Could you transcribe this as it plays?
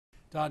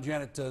Don,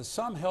 Janet,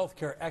 some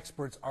healthcare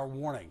experts are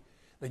warning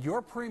that your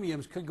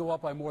premiums could go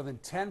up by more than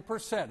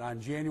 10%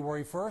 on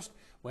January 1st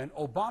when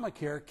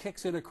Obamacare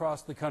kicks in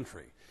across the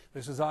country.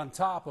 This is on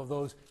top of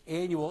those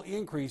annual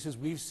increases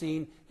we've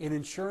seen in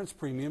insurance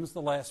premiums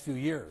the last few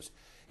years.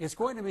 It's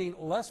going to mean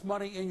less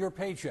money in your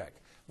paycheck,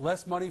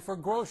 less money for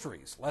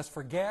groceries, less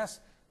for gas,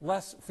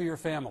 less for your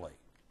family.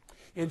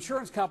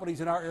 Insurance companies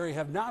in our area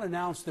have not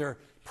announced their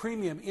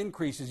premium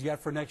increases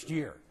yet for next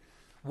year.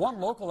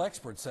 One local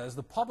expert says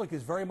the public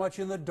is very much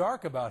in the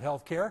dark about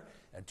health care,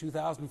 and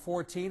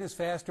 2014 is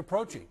fast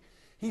approaching.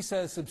 He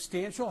says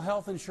substantial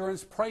health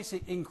insurance price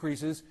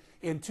increases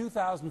in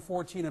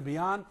 2014 and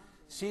beyond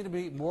seem to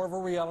be more of a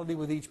reality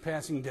with each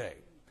passing day.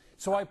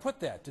 So I put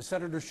that to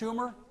Senator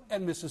Schumer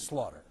and Mrs.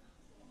 Slaughter.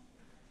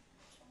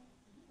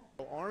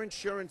 Our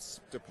insurance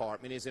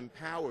department is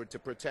empowered to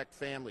protect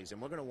families,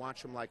 and we're going to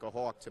watch them like a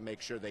hawk to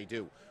make sure they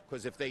do.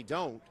 Because if they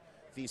don't,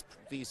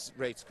 these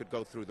rates could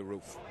go through the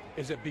roof.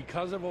 Is it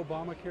because of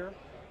Obamacare?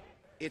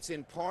 It's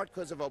in part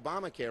because of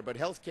Obamacare, but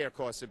health care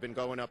costs have been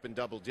going up in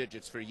double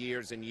digits for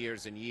years and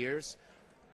years and years.